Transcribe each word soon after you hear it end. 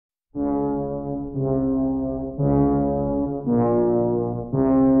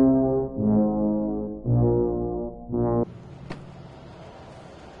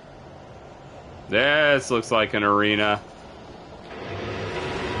This looks like an arena.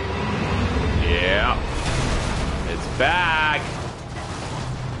 Yeah. It's back.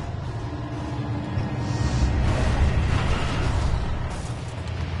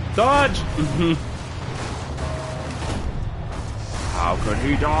 Dodge! How could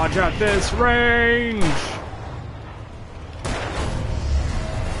he dodge at this range?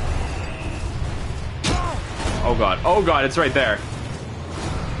 Oh god, it's right there.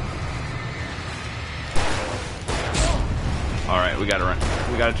 Alright, we gotta run.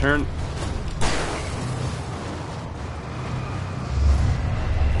 We gotta turn.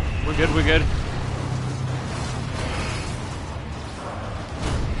 We're good, we're good.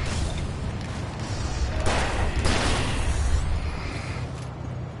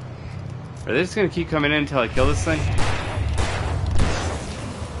 Are they just gonna keep coming in until I kill this thing? I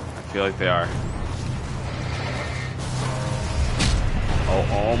feel like they are. Oh,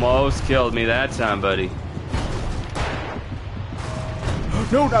 almost killed me that time, buddy.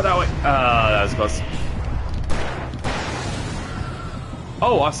 No, not that way. That was close.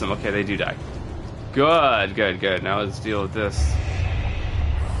 Oh, awesome. Okay, they do die. Good, good, good. Now let's deal with this.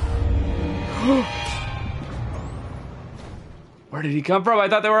 Where did he come from? I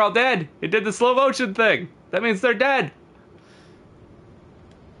thought they were all dead. It did the slow motion thing. That means they're dead.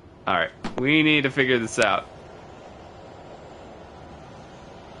 Alright, we need to figure this out.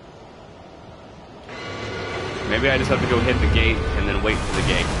 Maybe I just have to go hit the gate and then wait for the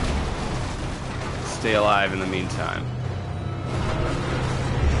gate. Stay alive in the meantime.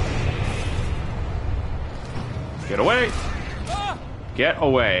 Get away! Get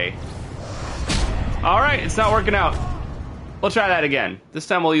away. Alright, it's not working out. We'll try that again. This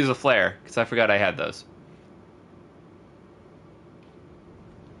time we'll use a flare, because I forgot I had those.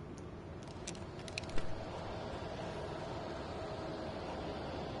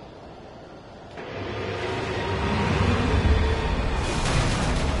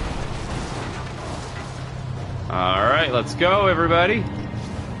 Alright, let's go, everybody.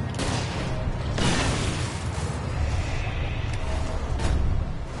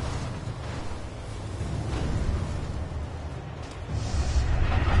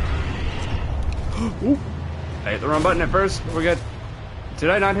 Ooh. I hit the wrong button at first. We're good.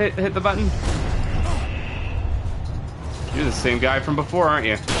 Did I not hit the button? You're the same guy from before, aren't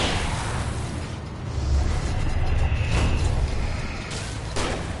you?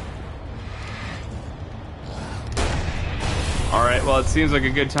 Alright, well, it seems like a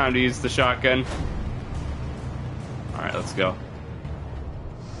good time to use the shotgun. Alright, let's go.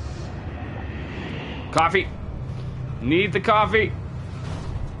 Coffee! Need the coffee!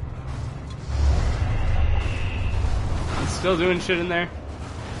 It's still doing shit in there.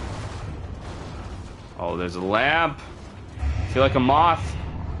 Oh, there's a lamp. I feel like a moth.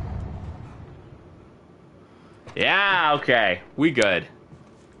 Yeah, okay. We good.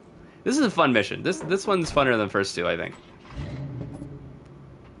 This is a fun mission. This one's funner than the first two, I think.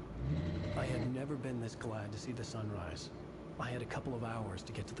 I had never been this glad to see the sunrise. I had a couple of hours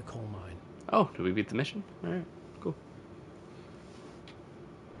to get to the coal mine. Oh, did we beat the mission? Alright, cool.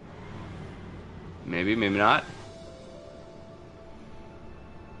 Maybe, maybe not.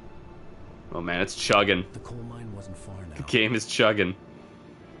 Oh man, it's chugging. The coal mine wasn't far now. The game is chugging.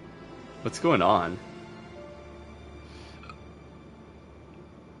 What's going on?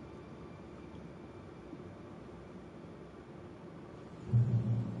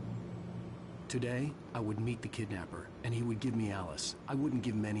 Today, I would meet the kidnapper, and he would give me Alice. I wouldn't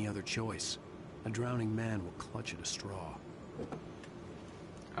give him any other choice. A drowning man will clutch at a straw.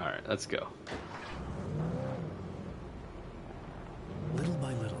 Alright, let's go. Little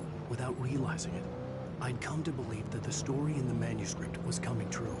by little, without realizing it, I'd come to believe that the story in the manuscript was coming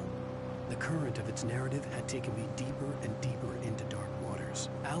true. The current of its narrative had taken me deeper and deeper into dark waters.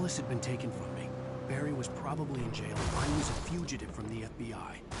 Alice had been taken from me. Barry was probably in jail. I was a fugitive from the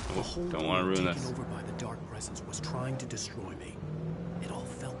FBI. The whole Don't want to ruin taken this. over by the dark presence was trying to destroy me. It all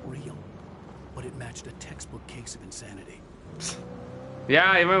felt real, but it matched a textbook case of insanity.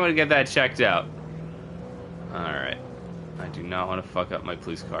 Yeah, you might want to get that checked out. Alright. I do not want to fuck up my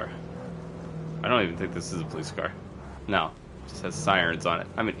police car. I don't even think this is a police car. No. It just has sirens on it.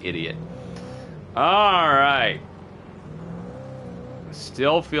 I'm an idiot. Alright.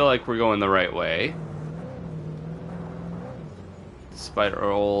 Still feel like we're going the right way. Despite our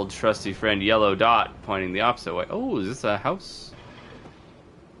old trusty friend Yellow Dot pointing the opposite way. Oh, is this a house?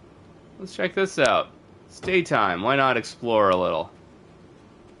 Let's check this out. It's daytime. Why not explore a little?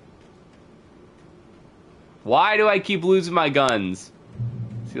 Why do I keep losing my guns?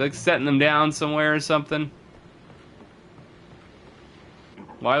 Is he like setting them down somewhere or something?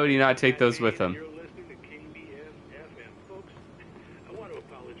 Why would he not take those with him? You're listening to KBS-FM. Folks, I want to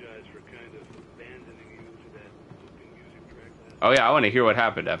apologize for kind of abandoning you to that looping music track last Oh yeah, I want to hear what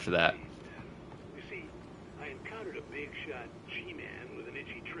happened after that. You see, I encountered a big shot G-man with an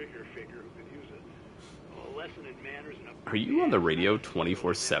itchy trigger finger who could use a lesson in manners and Are you on the radio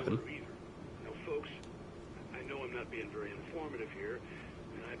 24/7? No, folks, I know I'm not being very informative here,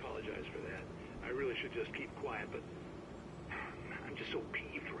 and I apologize for that. I really should just keep quiet, but I'm just so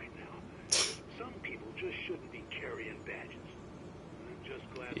peeved right now. Some people just shouldn't be carrying badges. I'm just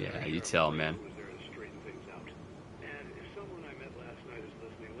glad Yeah, you tell, man. was there to straighten things out. And if someone I met last night is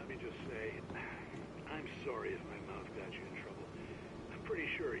listening, let me just say, I'm sorry if my mouth got you in trouble. I'm pretty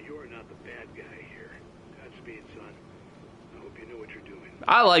sure you're not the bad guy here. Godspeed, son. I hope you know what you're doing.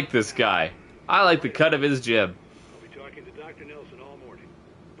 I like this guy. I like the cut of his jib. I'll be talking to Dr. Nelson all morning.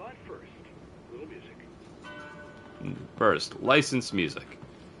 But first, a little music. First, licensed music.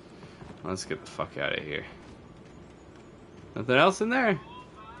 Let's get the fuck out of here. Nothing else in there?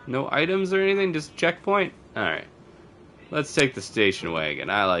 No items or anything? Just checkpoint? Alright. Let's take the station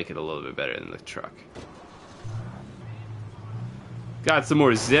wagon. I like it a little bit better than the truck. Got some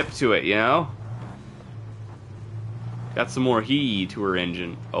more zip to it, you know? Got some more heat to her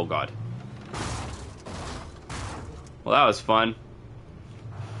engine. Oh god. Well, that was fun.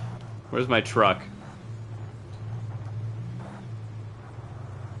 Where's my truck?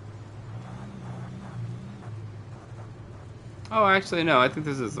 Oh, actually, no. I think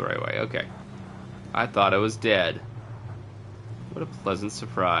this is the right way. Okay. I thought I was dead. What a pleasant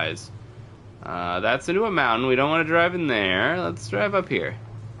surprise. That's into a mountain. We don't want to drive in there. Let's drive up here.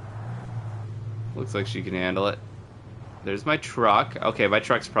 Looks like she can handle it. There's my truck. Okay, my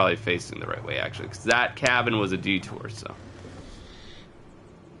truck's probably facing the right way, actually, because that cabin was a detour, so.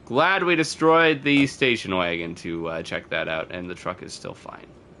 Glad we destroyed the station wagon to check that out, and the truck is still fine.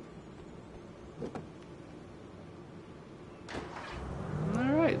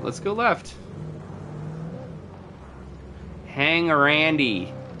 Alright, let's go left. Hang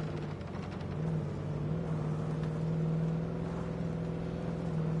Randy.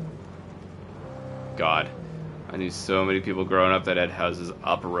 God. I knew so many people growing up that had houses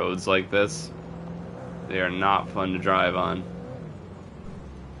up roads like this. They are not fun to drive on.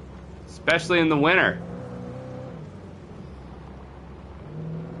 Especially in the winter.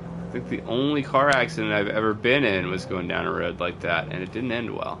 I think the only car accident I've ever been in was going down a road like that, and it didn't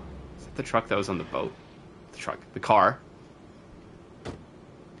end well. Is that the truck that was on the boat? The truck. The car.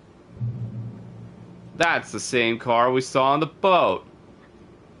 That's the same car we saw on the boat.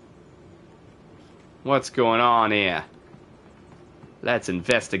 What's going on here? Let's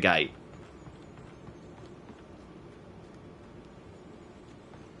investigate.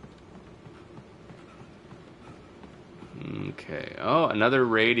 Okay. Oh, another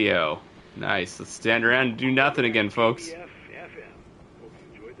radio. Nice. Let's stand around and do nothing again, folks. KBS-FM. Hope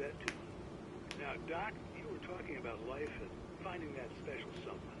you enjoyed that too. Now, Doc, you were talking about life and finding that special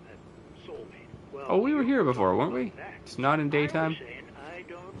someone, that soulmate. Well, Oh, we were here before, weren't we? It's not in daytime. I'm saying I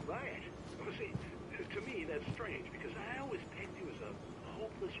don't buy it. Well, see, to me that's strange because I always pegged you as a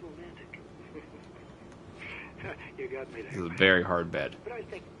hopeless romantic. You got me there. This is a very hard bed. But I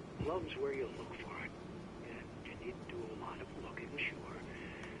think love's where you look for it. And you need to do a lot of looking, sure.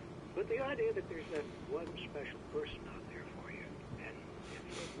 But the idea that there's that one special person out there for you, and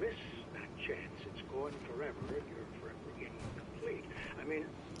if you miss that chance, it's gone forever, and you're forever incomplete. I mean,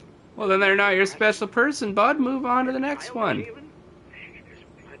 Well, then they're not your special person, bud. Move on to the next one. even, there's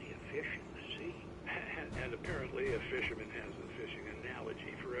plenty of fish in the sea. And apparently a fisherman has a fishing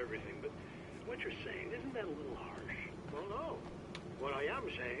analogy for everything. But what you're saying, isn't that a little harsh? Well, no. What I am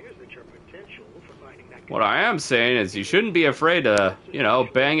saying is that your potential for finding that... What I am saying is you shouldn't be afraid to, you know,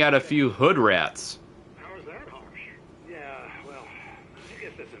 bang out a few hood rats. How is that harsh? Yeah, well, I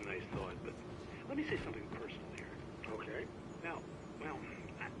guess that's a nice thought, but let me say something personal here. Okay. Now, well,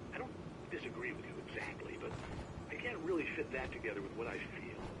 I don't disagree with you exactly, but I can't really fit that together with what I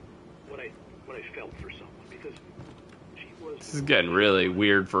feel, what I felt for someone, because she was... This is getting really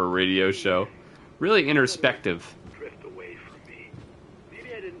weird for a radio show. Really introspective. Drift away from me.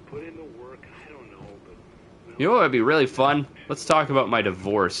 Maybe I didn't put in the work, I don't know, but... well, You know what would be really fun? Let's talk about my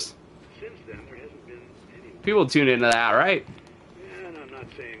divorce. since then, there hasn't been any... People tune into that, right? Yeah, and I'm not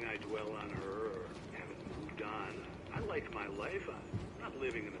saying I dwell on her or haven't moved on. I like my life. I'm not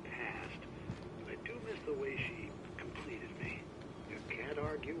living in the past. But I do miss the way she completed me. You can't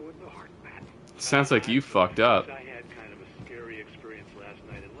argue with the heart, Matt. Sounds like you fucked up. I had kind of a scary experience last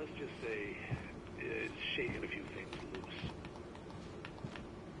night, and let's just say shaking a few things loose.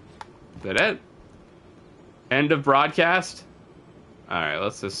 Is that it? End of broadcast? Alright,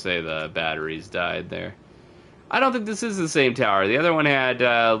 let's just say the batteries died there. I don't think this is the same tower. The other one had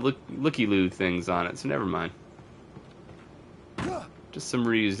looky-loo things on it, so never mind. Just some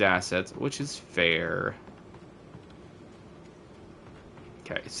reused assets, which is fair.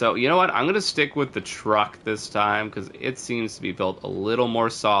 Okay, so you know what? I'm going to stick with the truck this time because it seems to be built a little more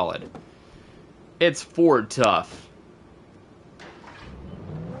solid. It's Ford tough.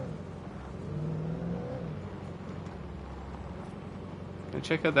 Can I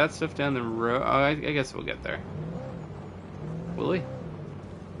check out that stuff down the road? Oh, I guess we'll get there. Will we?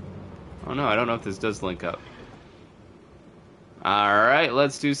 Oh no, I don't know if this does link up. Alright,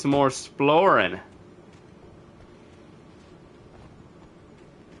 let's do some more exploring.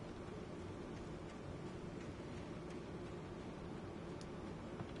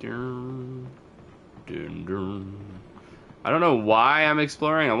 Dun, dun, dun. I don't know why I'm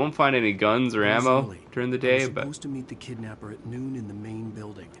exploring. I won't find any guns or ammo during the day, I was but supposed to meet the kidnapper at noon in the main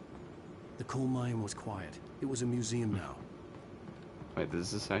building. The coal mine was quiet. It was a museum now. wait,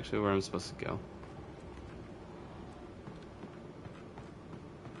 is this actually where I'm supposed to go?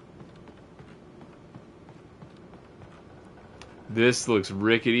 This looks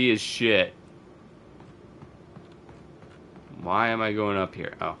rickety as shit. Why am I going up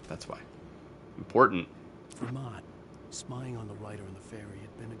here? Oh, that's why. Important. For Mott, spying on the writer in the ferry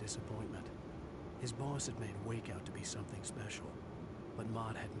had been a disappointment. His boss had made Wake out to be something special, but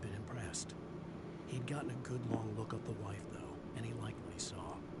Mott hadn't been impressed. He'd gotten a good long look at the wife, though, and he liked what he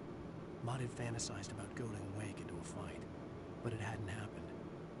saw. Mott had fantasized about goading Wake into a fight, but it hadn't happened.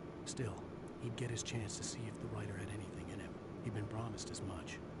 Still, he'd get his chance to see if the writer had anything in him. He'd been promised as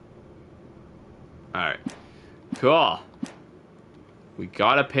much. Alright. Cool. We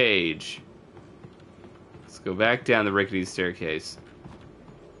got a page. Let's go back down the rickety staircase.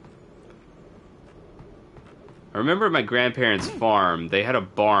 I remember at my grandparents' farm, they had a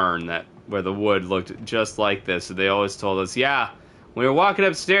barn where the wood looked just like this. So they always told us, yeah, when you're walking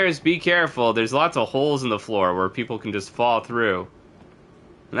upstairs, be careful. There's lots of holes in the floor where people can just fall through.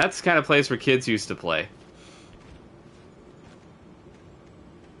 And that's the kind of place where kids used to play.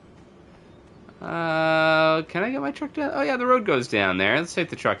 Can I get my truck down? Oh yeah, the road goes down there. Let's take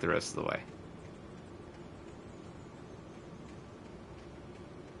the truck the rest of the way.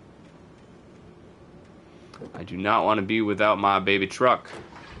 I do not want to be without my baby truck.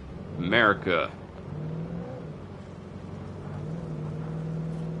 America.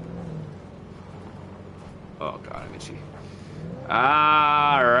 Oh god, I'm itchy.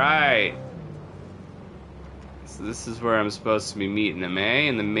 Alright. So this is where I'm supposed to be meeting him, eh?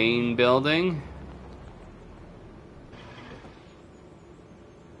 In the main building.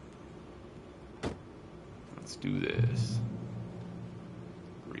 Let's do this.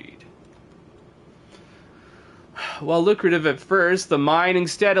 Read. While lucrative at first, the mining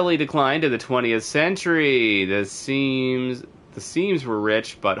steadily declined in the 20th century. The seams were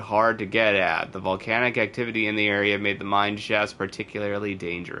rich but hard to get at. The volcanic activity in the area made the mine shafts particularly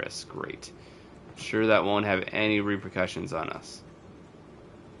dangerous. Great. I'm sure that won't have any repercussions on us.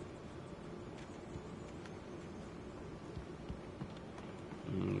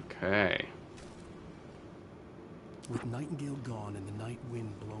 Okay. With Nightingale gone and the night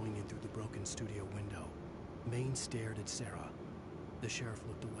wind blowing in through the broken studio window, Maine stared at Sarah. The sheriff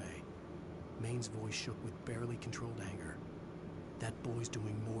looked away. Maine's voice shook with barely controlled anger. That boy's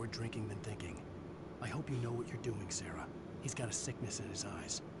doing more drinking than thinking. I hope you know what you're doing, Sarah. He's got a sickness in his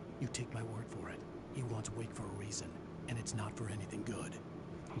eyes. You take my word for it. He wants Wake for a reason, and it's not for anything good.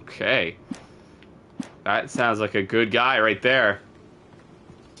 Okay. That sounds like a good guy right there.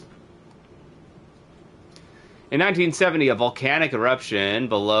 In 1970, a volcanic eruption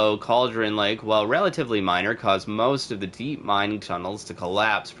below Cauldron Lake, while relatively minor, caused most of the deep mining tunnels to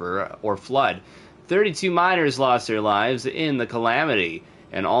collapse or flood. 32 miners lost their lives in the calamity,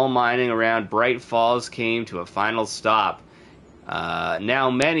 and all mining around Bright Falls came to a final stop. Now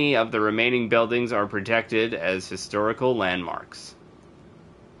many of the remaining buildings are protected as historical landmarks.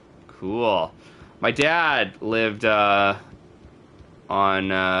 Cool. My dad lived on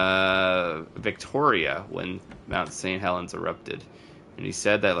Victoria when Mount St. Helens erupted, and he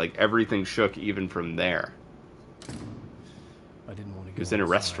said that like everything shook even from there. I didn't want to go. He was in a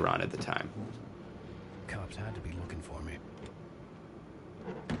inside. restaurant at the time. Cops had to be looking for me.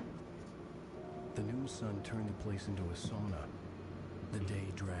 The new sun turned the place into a sauna. The day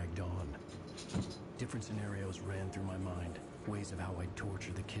dragged on. Different scenarios ran through my mind. Ways of how I'd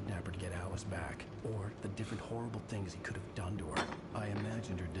torture the kidnapper to get Alice back. Or the different horrible things he could have done to her. I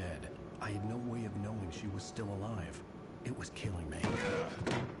imagined her dead. I had no way of knowing she was still alive. It was killing me.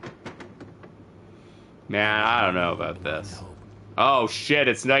 Man, I don't know about this. Oh shit,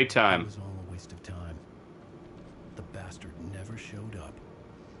 it's nighttime. It was all a waste of time. The bastard never showed up.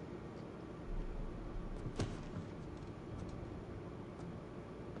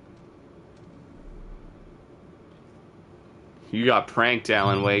 You got pranked,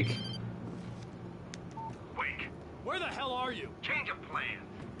 Alan Wake. Wake, Where the hell are you? change of plans.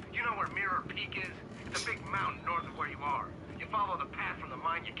 You know where Mirror Peak is? It's a big mountain north of where you are. You follow the path from the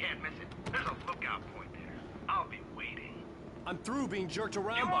mine, you can't miss it. There's a lookout point there. I'll be waiting. I'm through being jerked You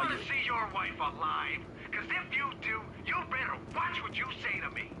around by want you. to see your wife alive? Because if you do, you better watch what you say to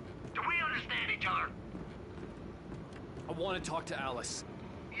me. Do we understand each other? I want to talk to Alice.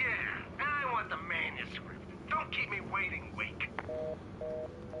 Yeah, and I want the manuscript. Don't keep me waiting, Wake.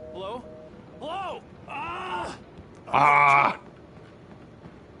 Hello? Hello? Ah! Ah!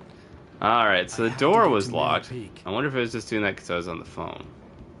 Alright, so I the had to door get was to Mirror locked. Peak. I wonder if it was just doing that because I was on the phone.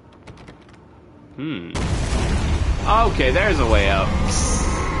 Okay, there's a way out.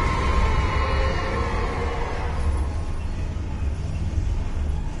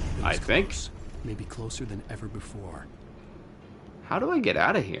 It I was think. close. Maybe closer than ever before. How do I get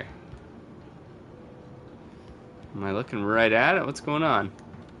out of here? Am I looking right at it? What's going on?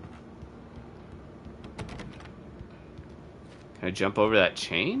 Can I jump over that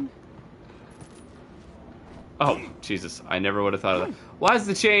chain? Oh, Jesus. I never would have thought of that. Why is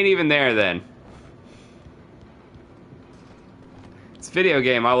the chain even there, then? It's a video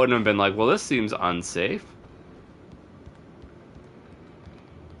game. I wouldn't have been like, well, this seems unsafe.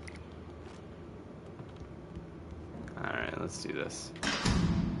 Alright, let's do this.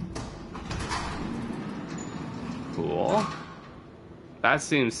 Cool. That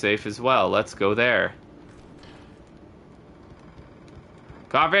seems safe as well. Let's go there.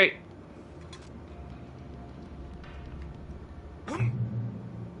 Coffee!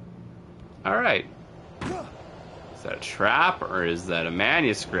 Alright. Is that a trap or is that a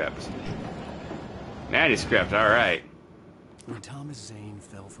manuscript? Manuscript, alright. When Thomas Zane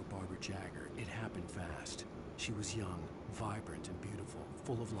fell for Barbara Jagger, it happened fast. She was young, vibrant, and beautiful,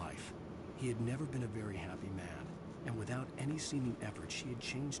 full of life. He had never been a very happy man, and without any seeming effort, she had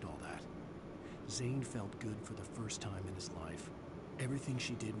changed all that. Zane felt good for the first time in his life. Everything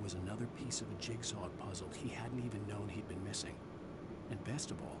she did was another piece of a jigsaw puzzle he hadn't even known he'd been missing. And best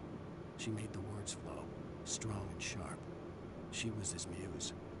of all, she made the words flow, strong and sharp. She was his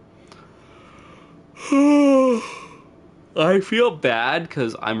muse. I feel bad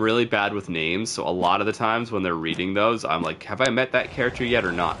because I'm really bad with names, so a lot of the times when they're reading those, I'm like, have I met that character yet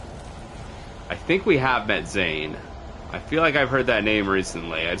or not? I think we have met Zane. I feel like I've heard that name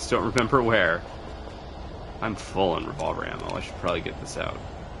recently. I just don't remember where. I'm full on revolver ammo. I should probably get this out.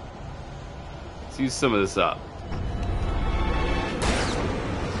 Let's use some of this up.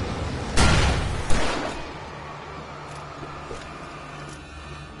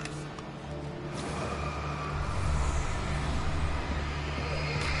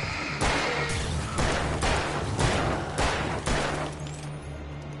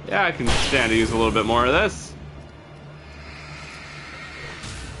 Yeah, I can stand to use a little bit more of this.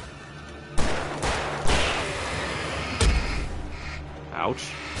 Ouch.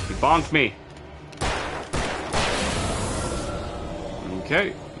 He bonked me.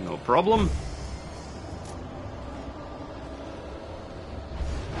 Okay, no problem.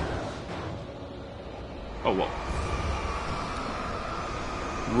 Oh, whoa.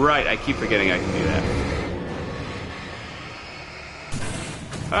 Right, I keep forgetting I can do that.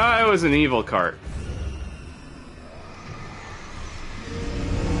 Ah, it was an evil cart.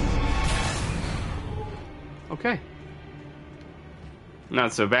 Okay.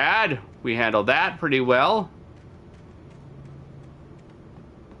 Not so bad. We handled that pretty well.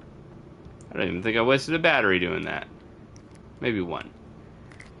 I don't even think I wasted a battery doing that. Maybe one.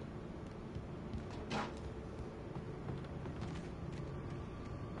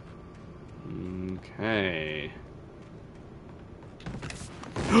 Okay.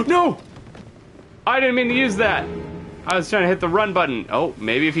 No! I didn't mean to use that. I was trying to hit the run button. Oh,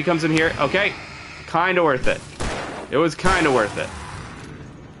 maybe if he comes in here. Okay. Kinda worth it. It was kinda worth it.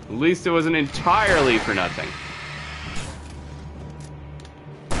 At least it wasn't entirely for nothing.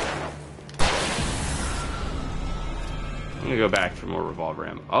 I'm gonna go back for more revolver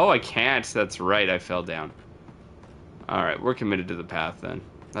ammo. Oh, I can't. That's right. I fell down. Alright, we're committed to the path then.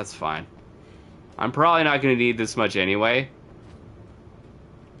 That's fine. I'm probably not gonna need this much anyway.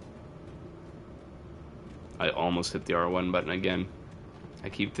 I almost hit the R1 button again. I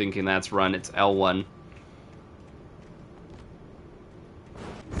keep thinking that's run. It's L1.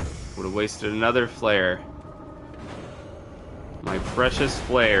 Would have wasted another flare. My precious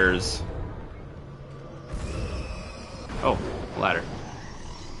flares. Oh, ladder.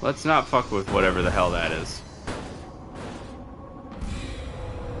 Let's not fuck with whatever the hell that is.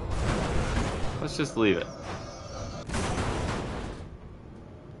 Let's just leave it.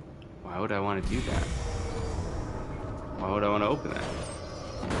 Why would I want to do that? Why would I want to open that?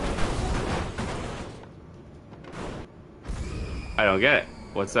 I don't get it.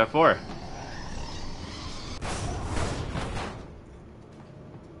 What's that for?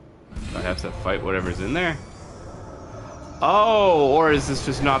 Do I have to fight whatever's in there? Oh, or is this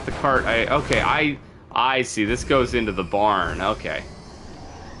just not the cart? Okay, I see. This goes into the barn. Okay.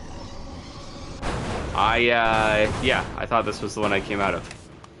 Yeah, I thought this was the one I came out of.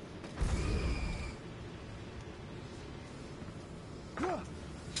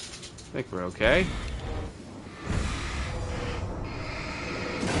 I think we're okay.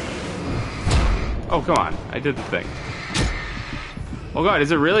 Oh, come on. I did the thing. Oh god,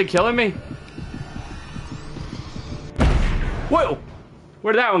 is it really killing me? Whoa!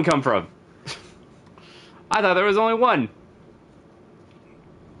 Where did that one come from? I thought there was only one.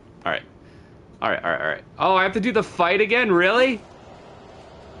 Alright. Alright. Oh, I have to do the fight again? Really?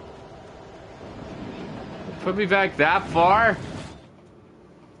 Put me back that far?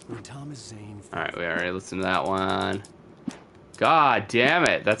 Alright, we already listened to that one. God damn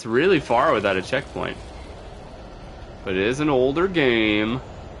it. That's really far without a checkpoint. But it is an older game.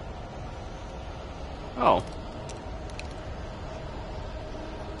 Oh.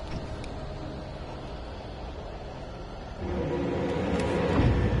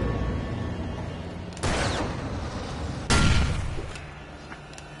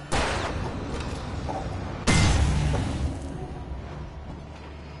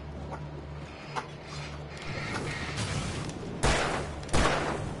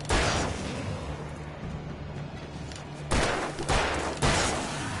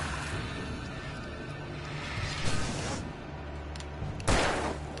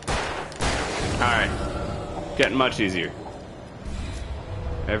 Getting much easier.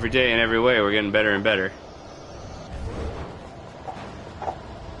 Every day and every way we're getting better and better.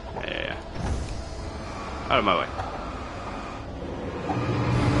 Yeah. Out of my way.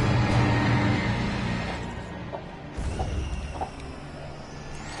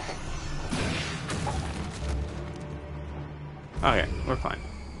 Okay, we're fine.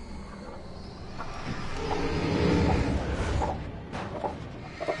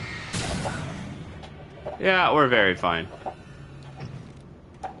 Yeah, we're very fine.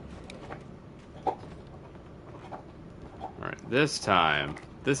 Alright, this time,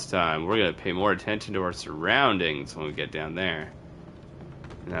 we're gonna pay more attention to our surroundings when we get down there.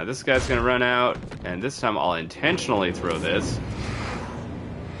 Now, this guy's gonna run out, and this time I'll intentionally throw this.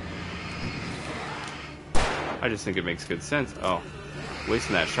 I just think it makes good sense. Oh,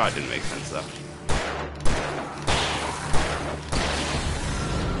 wasting that shot didn't make sense, though.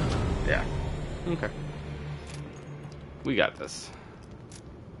 Yeah. Okay. We got this.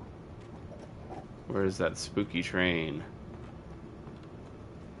 Where is that spooky train?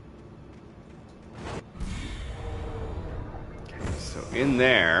 Okay, so in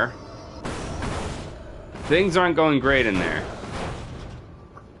there, things aren't going great in there.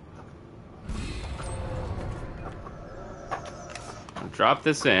 I'll drop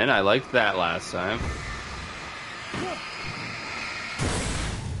this in. I liked that last time.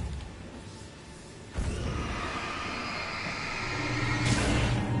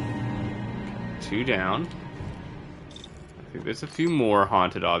 Two down. I think there's a few more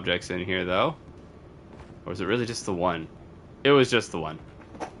haunted objects in here, though. Or was it really just the one? It was just the one.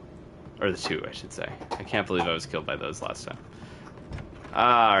 Or the two, I should say. I can't believe I was killed by those last time.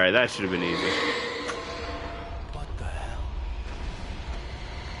 Alright, that should have been easy. What the hell?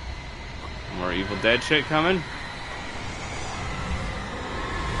 More Evil Dead shit coming.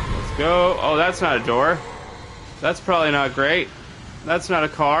 Let's go. Oh, that's not a door. That's probably not great. That's not a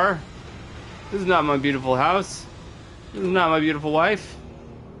car. This is not my beautiful house. This is not my beautiful wife.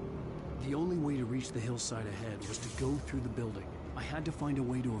 The only way to reach the hillside ahead was to go through the building. I had to find a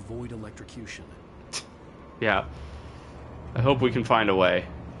way to avoid electrocution. Yeah. I hope we can find a way.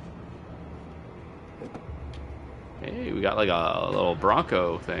 Hey, we got like a little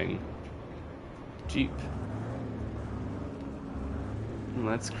Bronco thing. Jeep.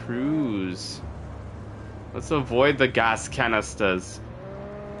 Let's cruise. Let's avoid the gas canisters.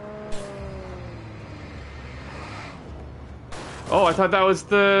 Oh, I thought that was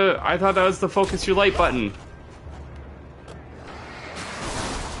the focus your light button.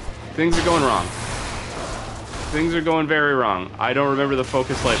 Things are going wrong. Things are going very wrong. I don't remember the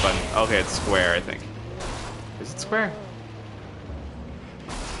focus light button. Okay, it's square, I think. Is it square?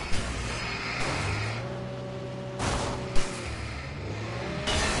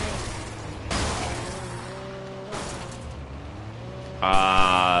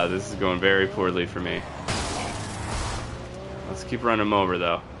 This is going very poorly for me. Let's keep running them over,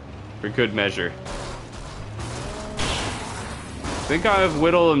 though. For good measure. I think I've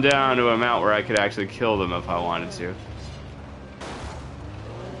whittled them down to an amount where I could actually kill them if I wanted to.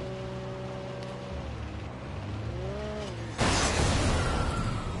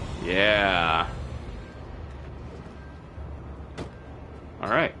 Yeah.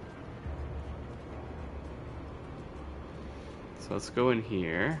 Alright. So let's go in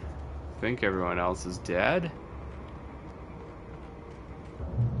here. I think everyone else is dead.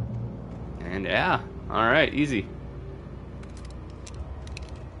 And yeah. Alright, easy.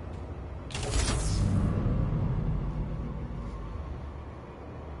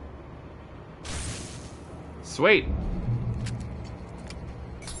 Sweet.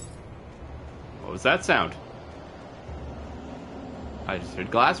 What was that sound? I just heard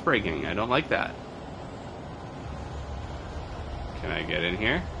glass breaking. I don't like that. Can I get in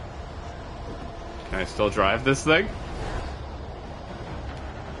here? Can I still drive this thing?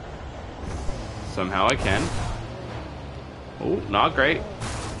 Somehow I can. Oh, not great.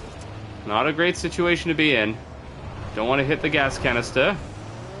 Not a great situation to be in. Don't want to hit the gas canister.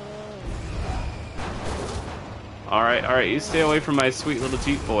 Alright, you stay away from my sweet little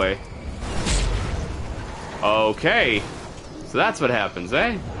Jeep boy. Okay. So that's what happens,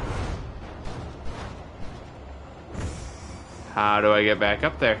 eh? How do I get back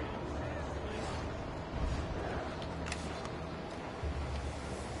up there?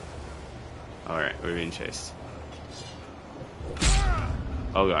 Alright, we're being chased.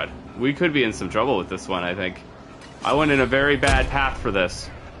 Oh god. We could be in some trouble with this one, I think. I went in a very bad path for this.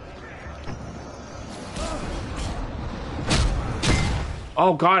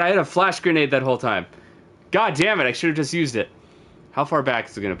 Oh god, I had a flash grenade that whole time. God damn it, I should have just used it. How far back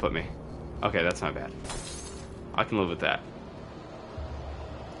is it going to put me? Okay, that's not bad. I can live with that.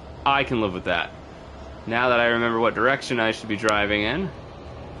 I can live with that. Now that I remember what direction I should be driving in,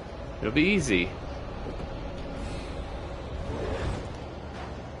 it'll be easy.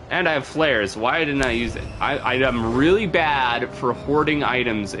 And I have flares. Why didn't I use it? I am really bad for hoarding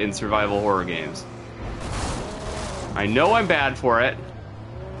items in survival horror games. I know I'm bad for it.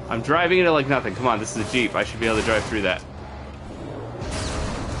 I'm driving it like nothing. Come on, this is a Jeep. I should be able to drive through that.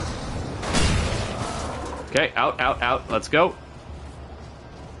 Okay, out. Let's go.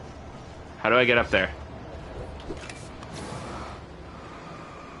 How do I get up there?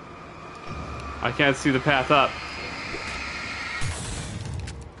 I can't see the path up.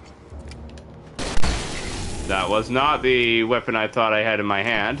 That was not the weapon I thought I had in my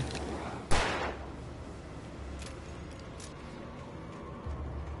hand.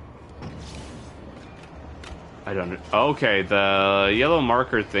 I don't know. Okay, the yellow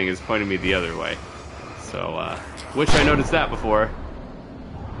marker thing is pointing me the other way. So, wish I noticed that before.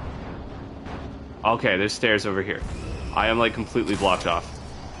 Okay, there's stairs over here. I am, like, completely blocked off.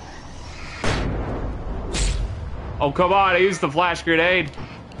 Oh, come on, I used the flash grenade!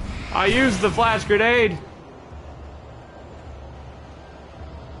 I used the flash grenade!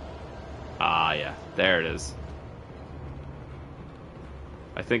 Ah, yeah, there it is.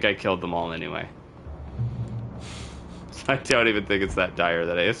 I think I killed them all anyway. I don't even think it's that dire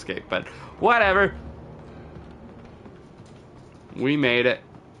that I escaped, but whatever. We made it.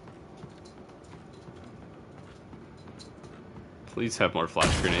 Please have more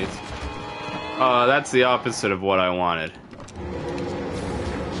flash grenades. That's the opposite of what I wanted.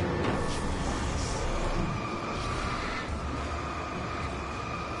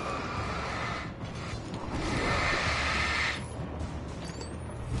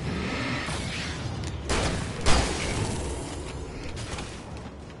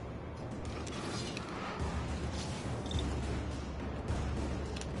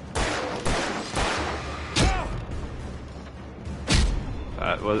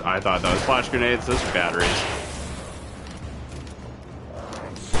 I thought that was flash grenades. Those are batteries.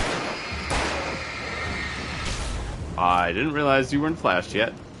 I didn't realize you weren't flashed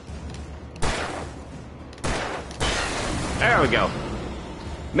yet. There we go.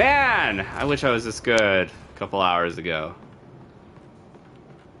 Man, I wish I was this good a couple hours ago.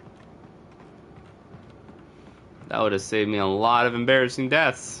 That would have saved me a lot of embarrassing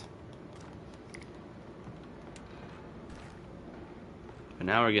deaths. But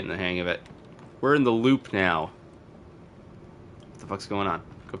now we're getting the hang of it. We're in the loop now. What the fuck's going on?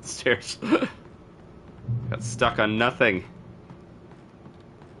 Go up the stairs. Got stuck on nothing.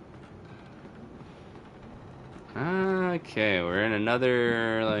 Okay, we're in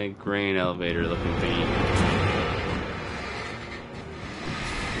another, like, grain elevator looking thingy.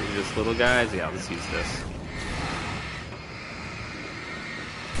 Maybe just little guys? Yeah, let's use this.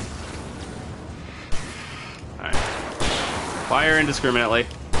 Alright. Fire indiscriminately.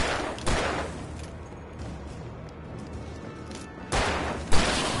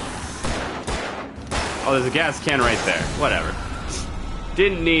 Oh, there's a gas can right there. Whatever.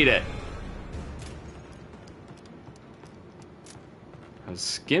 Didn't need it. I was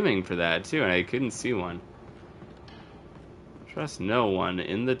skimming for that too, and I couldn't see one. Trust no one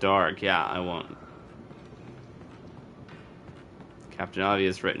in the dark. Yeah, I won't. Captain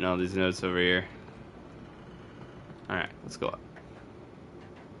Obvious written all these notes over here. Alright, let's go up.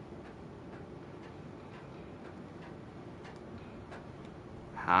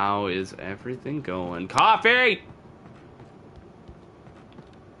 How is everything going? Coffee!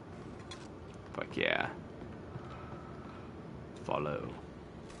 Fuck yeah. Follow.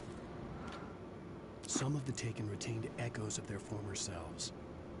 Some of the Taken retained echoes of their former selves,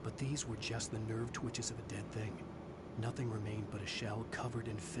 but these were just the nerve twitches of a dead thing. Nothing remained but a shell covered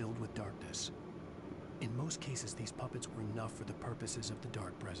and filled with darkness. In most cases, these puppets were enough for the purposes of the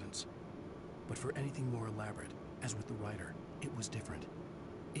Dark Presence. But for anything more elaborate, as with the writer, it was different.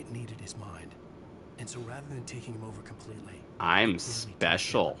 It needed his mind. And so rather than taking him over completely... I'm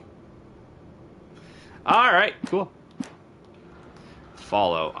special. Alright, cool.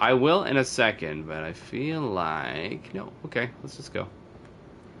 Follow. I will in a second, but I feel like... No, okay, let's just go.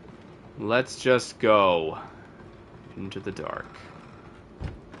 Let's just go into the dark.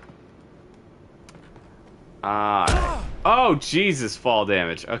 Oh, Jesus, fall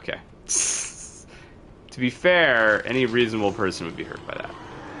damage. Okay. To be fair, any reasonable person would be hurt by that.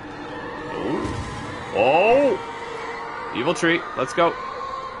 Oh! Evil tree. Let's go.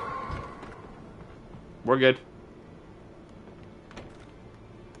 We're good.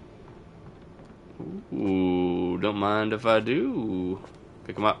 Ooh, don't mind if I do.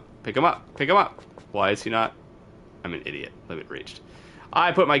 Pick him up. Pick him up. Pick him up. Why is he not? I'm an idiot. Limit reached.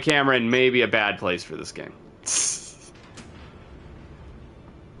 I put my camera in maybe a bad place for this game.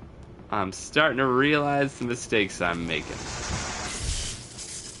 I'm starting to realize the mistakes I'm making.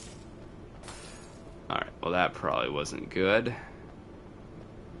 Alright, well that probably wasn't good.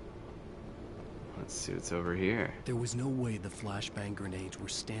 Let's see what's over here. There was no way the flashbang grenades were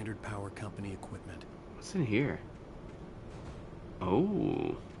standard power company equipment. What's in here?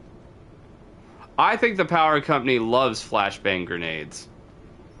 Oh. I think the power company loves flashbang grenades.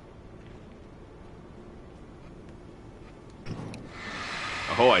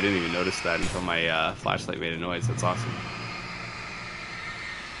 Oh, I didn't even notice that until my flashlight made a noise. That's awesome.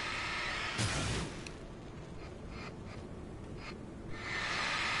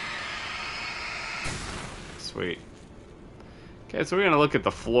 Sweet. Okay, so we're gonna look at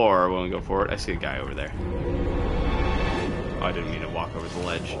the floor when we go forward. I see a guy over there. Oh, I didn't mean to walk over the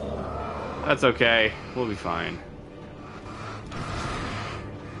ledge. That's okay. We'll be fine.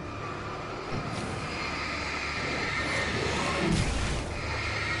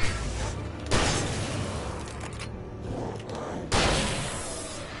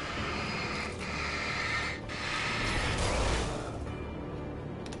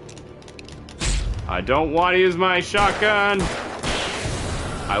 I don't want to use my shotgun.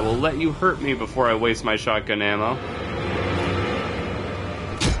 I will let you hurt me before I waste my shotgun ammo.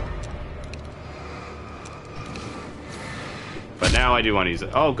 But now I do want to use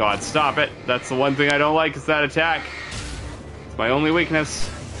it. Oh god, stop it. That's the one thing I don't like is that attack. It's my only weakness.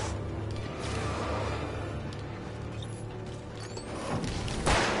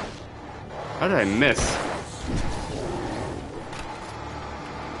 How did I miss?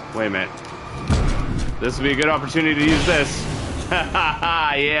 Wait a minute. This would be a good opportunity to use this.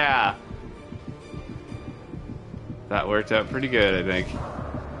 Yeah. That worked out pretty good, I think.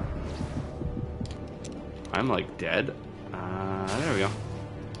 I'm like dead. There we go.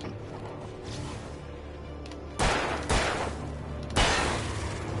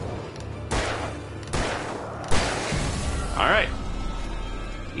 Alright.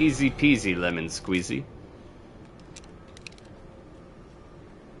 Easy peasy lemon squeezy.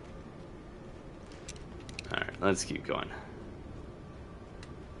 Alright, let's keep going.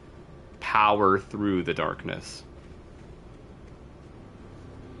 Power through the darkness.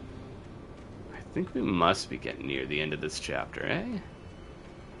 I think we must be getting near the end of this chapter, eh?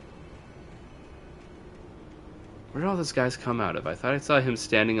 Where did all those guys come out of? I thought I saw him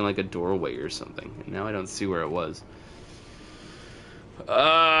standing in like a doorway or something, and now I don't see where it was.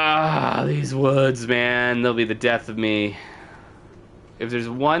 These woods, man, they'll be the death of me. If there's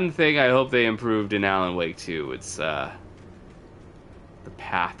one thing I hope they improved in Alan Wake 2, it's the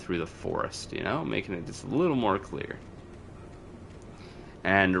path through the forest, you know, making it just a little more clear.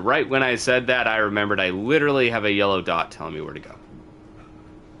 And right when I said that, I remembered I literally have a yellow dot telling me where to go.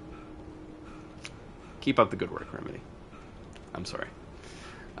 Keep up the good work, Remedy. I'm sorry.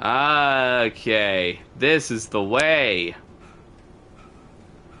 Okay, this is the way.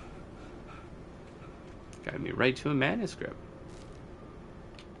 Got me right to a manuscript.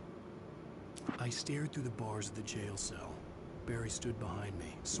 I stared through the bars of the jail cell. Barry stood behind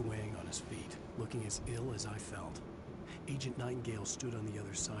me, swaying on his feet, looking as ill as I felt. Agent Nightingale stood on the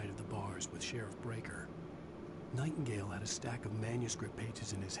other side of the bars with Sheriff Breaker. Nightingale had a stack of manuscript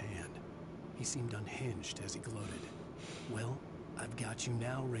pages in his hand. He seemed unhinged as he gloated. Well, I've got you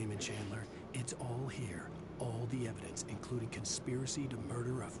now, Raymond Chandler. It's all here. All the evidence, including conspiracy to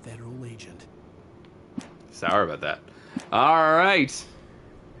murder a federal agent. Sour about that. All right.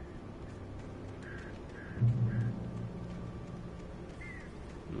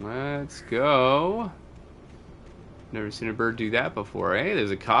 Let's go. Never seen a bird do that before. Hey,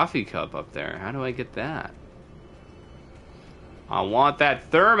 there's a coffee cup up there. How do I get that? I want that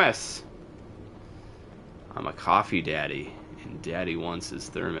thermos. I'm a coffee daddy, and daddy wants his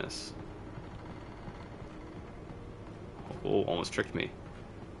thermos. Oh, almost tricked me.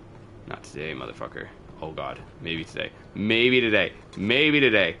 Not today, motherfucker. Oh god, maybe today. Maybe today. Maybe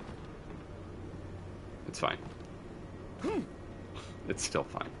today. It's fine. It's still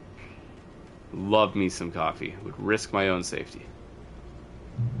fine. Love me some coffee. Would risk my own safety.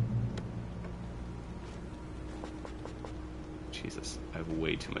 Jesus, I have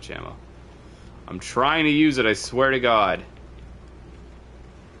way too much ammo. I'm trying to use it, I swear to God.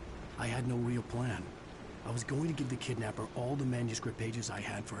 I had no real plan. I was going to give the kidnapper all the manuscript pages I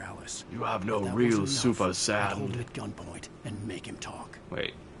had for Alice. You have no If that real wasn't super enough, I'd sound. hold him at gunpoint and make him talk.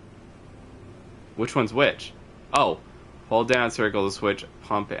 Wait. Which one's which? Oh. Hold down circle to switch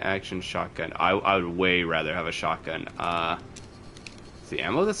pump action shotgun. I would way rather have a shotgun. Is the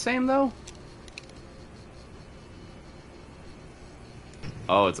ammo the same though?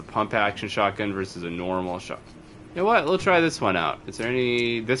 Oh, it's a pump action shotgun versus a normal shot. You know what? We'll try this one out. Is there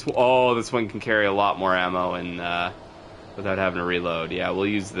any... This one can carry a lot more ammo and without having to reload. Yeah, we'll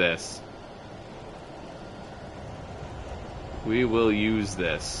use this. We will use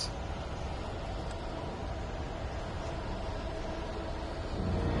this.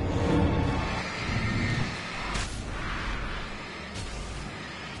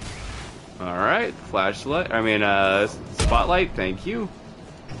 Alright, flashlight. Spotlight, thank you.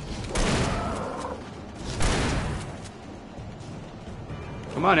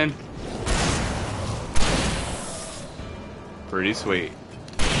 Come on in. Pretty sweet.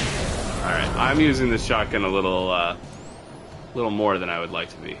 Alright, I'm using this shotgun a little more than I would like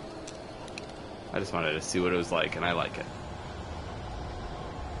to be. I just wanted to see what it was like, and I like it.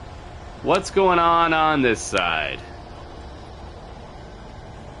 What's going on this side?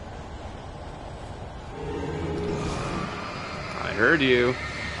 I heard you.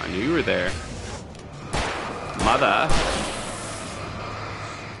 I knew you were there. Mother.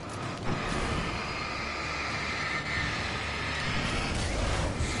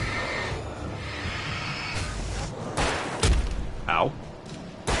 Ow.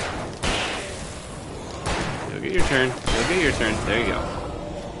 You'll get your turn. You'll get your turn. There you go.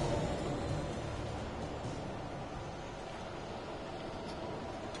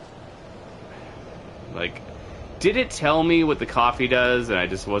 Like, did it tell me what the coffee does and I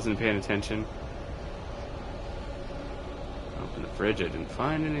just wasn't paying attention? Open the fridge, I didn't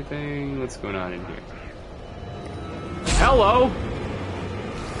find anything. What's going on in here? Hello!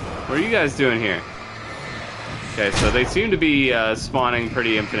 What are you guys doing here? Okay, so they seem to be spawning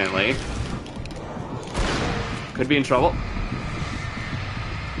pretty infinitely. Could be in trouble.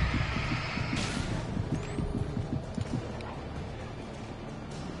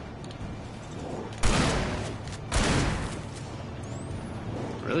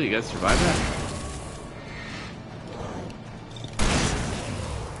 Really? You guys survived that?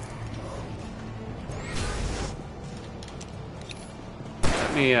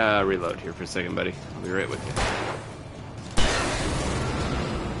 Let me reload here for a second, buddy. I'll be right with you.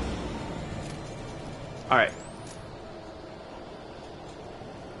 Alright.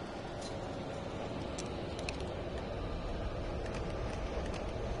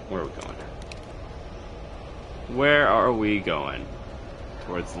 Where are we going? Where are we going?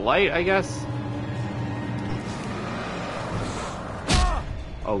 Towards the light, I guess?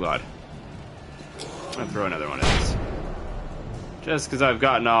 Oh god. I'm gonna throw another one of these. Just because I've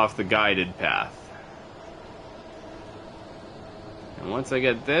gotten off the guided path. And once I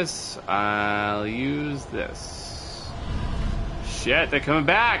get this, I'll use this. Shit, they're coming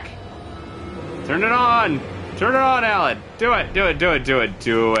back! Turn it on! Turn it on, Alan! Do it, do it, do it, do it,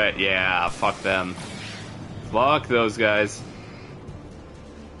 do it! Yeah, fuck them. Fuck those guys.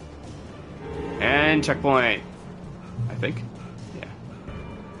 And checkpoint. I think. Yeah.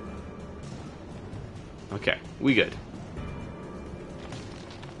 Okay, we good.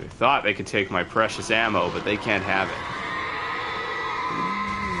 They thought they could take my precious ammo, but they can't have it.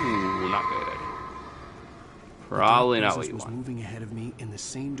 Ooh, not good. Probably not what you was want. moving ahead of me in the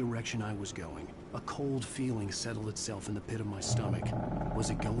same direction I was going. A cold feeling settled itself in the pit of my stomach. Was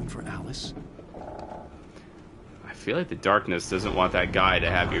it going for Alice? I feel like the darkness doesn't want that guy to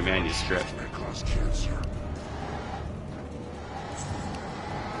have your manuscript. I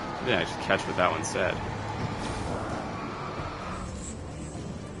didn't actually catch what that one said.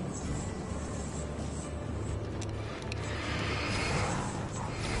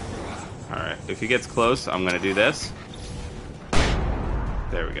 Alright, if he gets close, I'm gonna do this.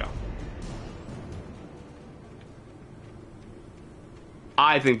 There we go.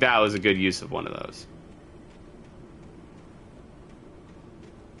 I think that was a good use of one of those.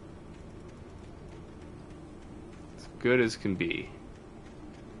 As good as can be.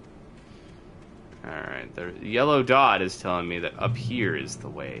 Alright, the yellow dot is telling me that up here is the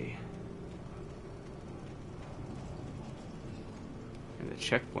way. And the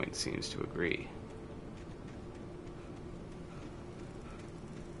checkpoint seems to agree.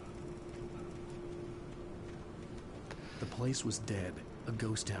 The place was dead. A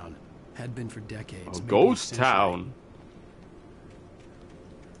ghost town. Had been for decades. A maybe ghost century. town?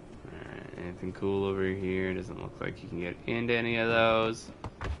 Alright, anything cool over here? Doesn't look like you can get into any of those.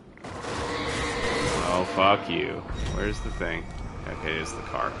 Oh, fuck you. Where's the thing? Okay, it's the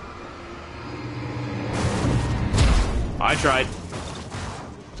car. I tried.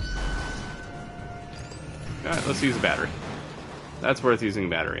 Alright, let's use a battery. That's worth using a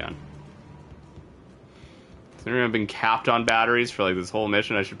battery on. Considering I've been capped on batteries for like this whole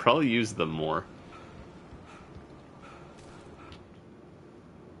mission, I should probably use them more.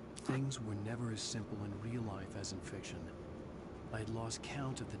 Things were never as simple in real life as in fiction. I had lost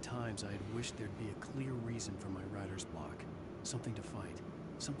count of the times I had wished there'd be a clear reason for my writer's block. Something to fight.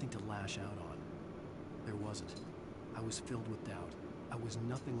 Something to lash out on. There wasn't. I was filled with doubt. I was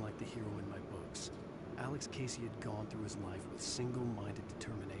nothing like the hero in my books. Alex Casey had gone through his life with single-minded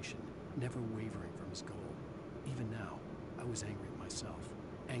determination, never wavering from his goal. Even now, I was angry at myself,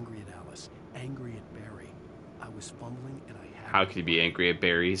 angry at Alice, angry at Barry. I was fumbling and I had... How could you be angry at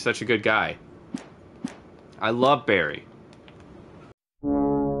Barry? He's such a good guy. I love Barry.